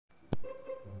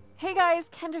Hey guys,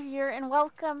 Kendra here, and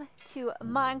welcome to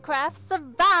Minecraft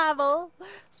Survival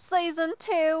Season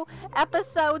 2,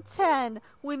 Episode 10.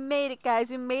 We made it, guys.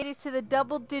 We made it to the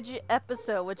double-digit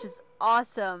episode, which is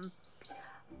awesome.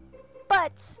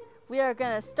 But we are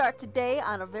going to start today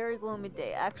on a very gloomy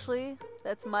day. Actually,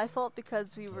 that's my fault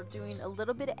because we were doing a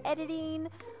little bit of editing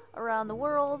around the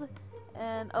world.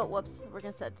 And, oh, whoops. We're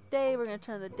going to set today. We're going to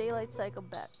turn the daylight cycle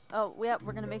back. Oh, yeah,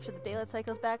 we're going to make sure the daylight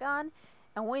cycle is back on.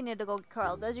 And we need to go get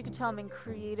Carl's. As you can tell, I'm in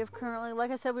creative currently.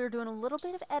 Like I said, we were doing a little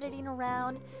bit of editing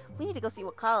around. We need to go see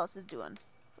what Carlos is doing.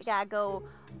 We gotta go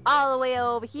all the way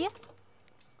over here.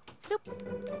 Bloop.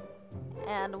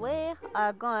 And we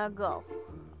are gonna go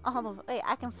all the way.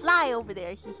 I can fly over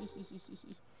there.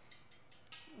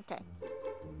 Okay.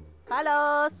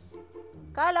 Carlos!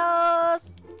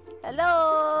 Carlos!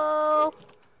 Hello!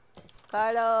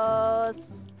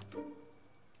 Carlos!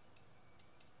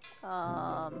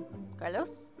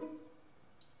 Carlos?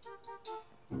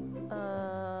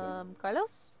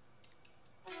 Carlos?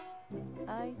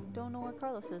 I don't know where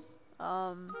Carlos is.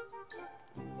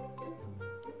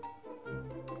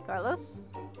 Carlos?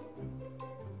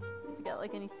 Has he got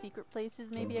like any secret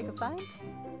places maybe I could find?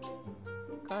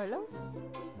 Carlos?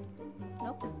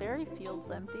 Nope, his berry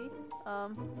field's empty.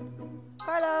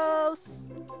 Carlos!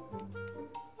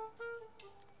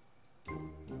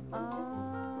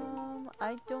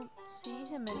 I don't see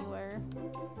him anywhere.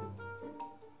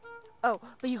 Oh,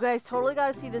 but you guys totally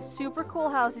gotta see this super cool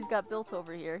house he's got built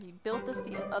over here. He built this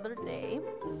the other day.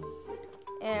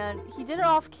 And he did it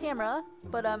off camera,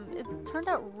 but it turned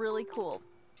out really cool.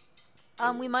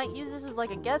 We might use this as like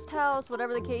a guest house,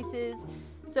 whatever the case is.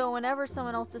 So whenever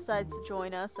someone else decides to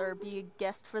join us or be a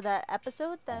guest for that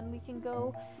episode, then we can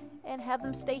go and have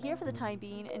them stay here for the time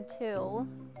being until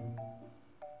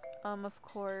of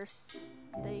course,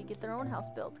 they get their own house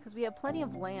built, because we have plenty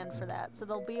of land for that, so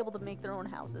they'll be able to make their own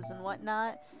houses and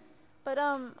whatnot. But,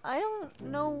 I don't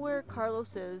know where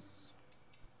Carlos is.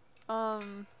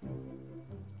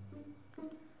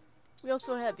 We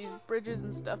also had these bridges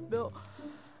and stuff built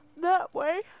that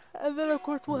way, and then, of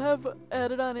course, we'll have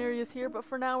added on areas here, but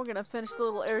for now, we're gonna finish the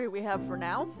little area we have for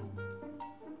now.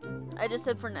 I just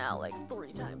said for now, like,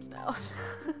 3 times now.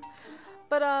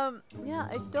 But, yeah,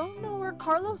 I don't know where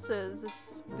Carlos is.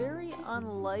 It's very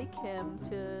unlike him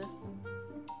to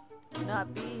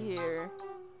not be here.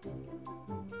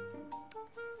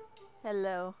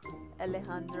 Hello,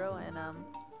 Alejandro, and,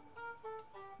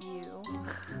 you.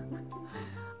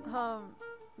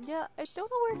 Yeah, I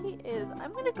don't know where he is.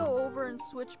 I'm gonna go over and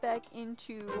switch back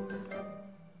into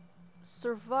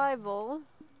survival,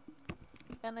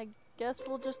 and I guess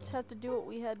we'll just have to do what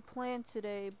we had planned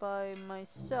today by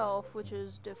myself, which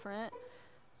is different.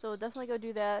 So we'll definitely go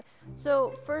do that. So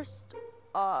first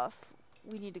off,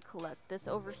 we need to collect this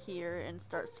over here and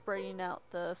start spreading out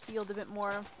the field a bit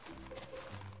more,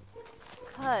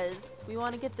 because we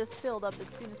want to get this filled up as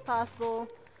soon as possible.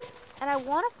 And I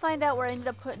want to find out where I ended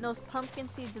up putting those pumpkin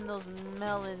seeds and those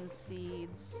melon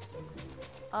seeds.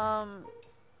 Yeah,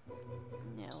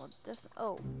 we'll definitely,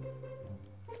 oh,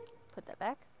 put that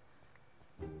back.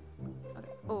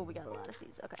 Okay. Oh, we got a lot of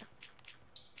seeds. Okay.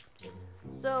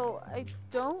 So, I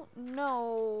don't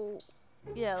know.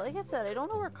 Yeah, like I said, I don't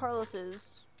know where Carlos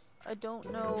is. I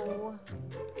don't know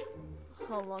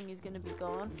how long he's gonna be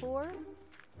gone for.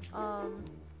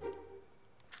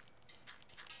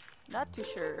 Not too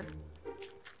sure.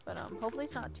 But, hopefully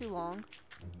it's not too long.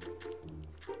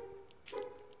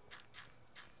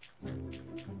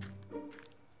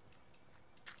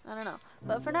 I don't know.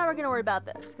 But for now, we're gonna worry about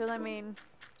this. Because, I mean,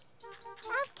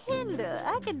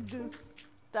 I can do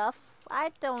stuff.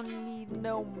 I don't need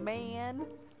no man.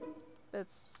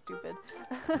 That's stupid.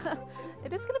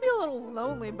 It is gonna be a little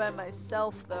lonely by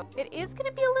myself, though. It is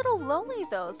gonna be a little lonely,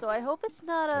 though, so I hope it's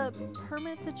not a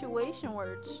permanent situation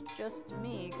where it's just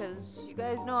me, because you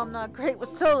guys know I'm not great with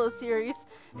solo series.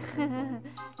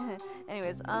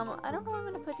 Anyways, I don't know where I'm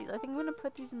gonna put these. I think I'm gonna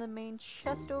put these in the main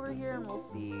chest over here, and we'll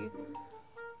see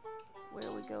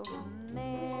where we go from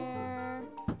there.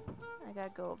 I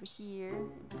gotta go over here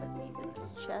and put these in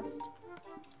this chest.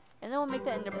 And then we'll make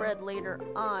that into bread later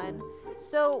on.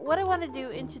 So what I want to do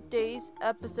in today's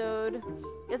episode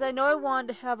is, I know I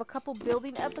wanted to have a couple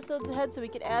building episodes ahead so we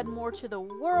could add more to the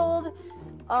world.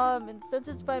 And since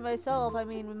it's by myself, I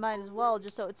mean, we might as well,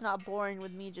 just so it's not boring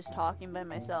with me just talking by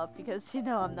myself, because, you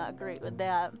know, I'm not great with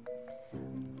that.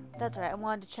 That's right, I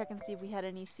wanted to check and see if we had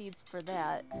any seeds for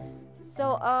that.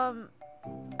 So,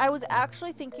 I was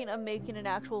actually thinking of making an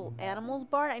actual animals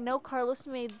barn. I know Carlos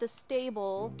made the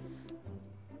stable.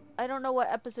 I don't know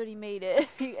what episode he made it.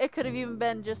 It could have even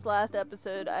been just last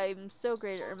episode. I'm so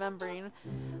great at remembering.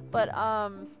 But,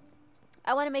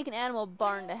 I want to make an animal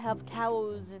barn to have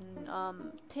cows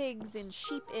and pigs and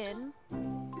sheep in.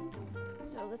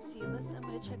 So let's see. I'm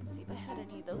gonna check and see if I had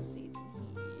any of those seeds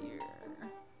in here.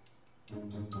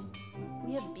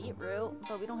 We have beetroot,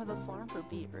 but we don't have a farm for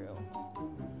beetroot.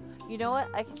 You know what?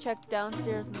 I can check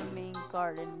downstairs in the main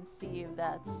garden and see if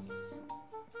that's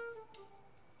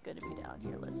gonna be down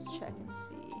here. Let's check and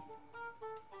see.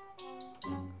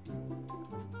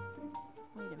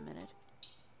 Wait a minute.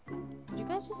 Did you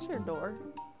guys just hear a door?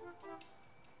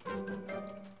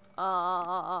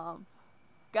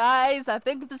 Guys, I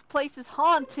think this place is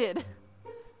haunted.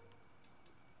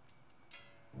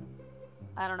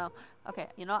 I don't know. Okay,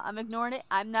 you know what? I'm ignoring it.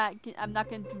 I'm not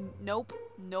gonna do. Nope.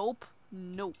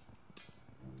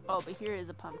 Oh, but here is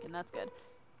a pumpkin. That's good.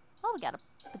 Oh, we got a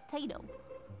potato.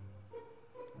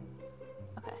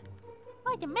 Okay.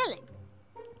 Wait a minute.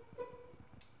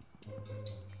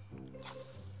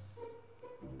 Yes.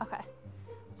 Okay.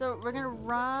 So we're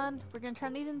gonna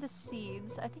turn these into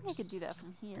seeds. I think I could do that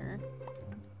from here.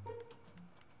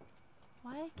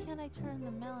 Why can't I turn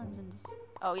the melons into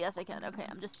oh, yes I can. Okay,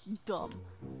 I'm just dumb.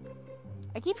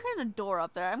 I keep hearing a door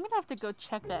up there. I'm gonna have to go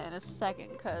check that in a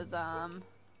second, cause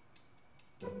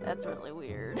that's really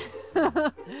weird.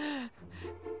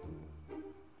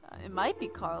 It might be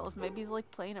Carlos. Maybe he's like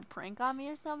playing a prank on me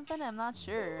or something. I'm not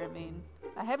sure. I mean,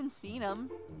 I haven't seen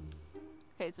him.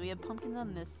 Okay, so we have pumpkins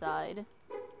on this side.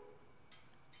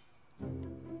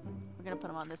 We're gonna put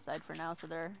them on this side for now, so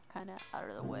they're kind of out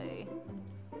of the way.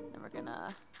 Then we're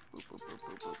gonna boop, boop, boop,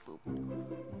 boop, boop,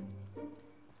 boop.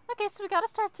 Okay, so we gotta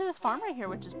start to this farm right here,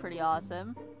 which is pretty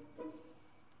awesome.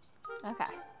 Okay.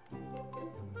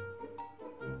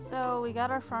 So we got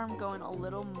our farm going a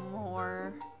little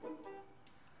more.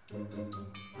 I'm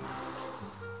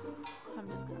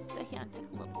just gonna sit here and take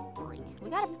a little break. We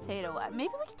got a potato.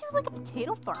 Maybe we could do like a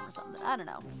potato farm or something. I don't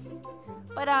know.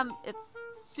 But it's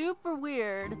super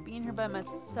weird being here by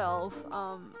myself.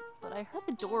 But I heard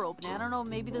the door open. I don't know.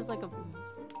 Maybe there's like a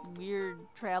weird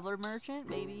traveler merchant.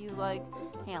 Maybe he's like,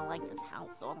 hey, I like this house,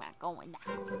 so I'm not going in the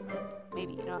house.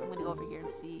 Maybe, you know, I'm gonna go over here and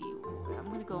see. I'm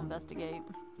gonna go investigate.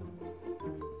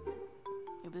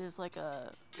 Maybe there's like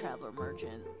a traveler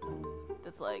merchant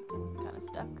that's like kind of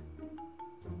stuck.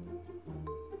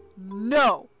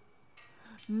 No!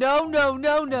 No, no,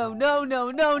 no, no, no,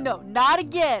 no, no, no. Not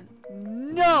again!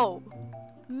 No!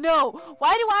 No!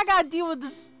 Why do I gotta deal with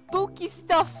this spooky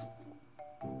stuff?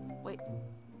 Wait.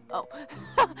 Oh.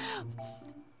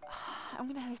 I'm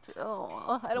gonna have to.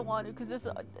 Oh, I don't want to, because this.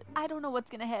 I don't know what's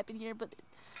gonna happen here, but.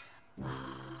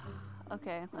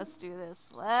 Okay, let's do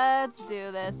this. Let's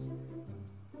do this.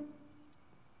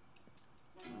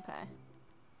 Okay.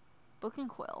 Book and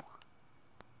quill.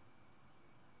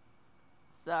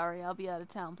 Sorry, I'll be out of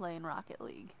town playing Rocket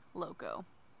League. Loco.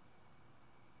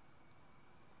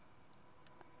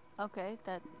 Okay,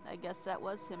 I guess that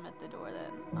was him at the door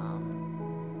then.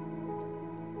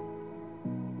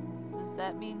 Does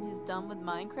that mean he's done with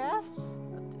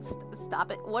Minecraft?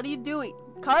 Stop it. What are you doing?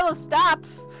 Carlos, stop!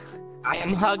 I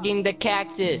am hugging the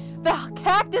cactus. The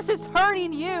cactus is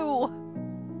hurting you!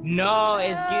 No,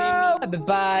 it's giving me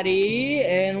everybody,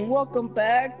 and welcome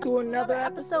back to another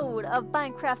episode of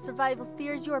Minecraft Survival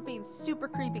Series. You are being super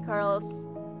creepy, Carlos.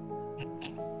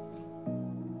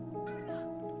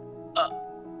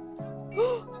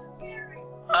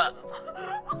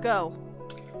 Go.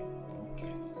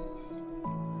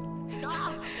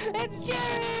 It's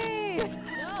Jerry!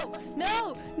 No,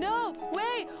 no, no!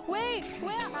 Wait! What?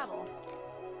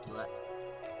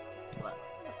 What?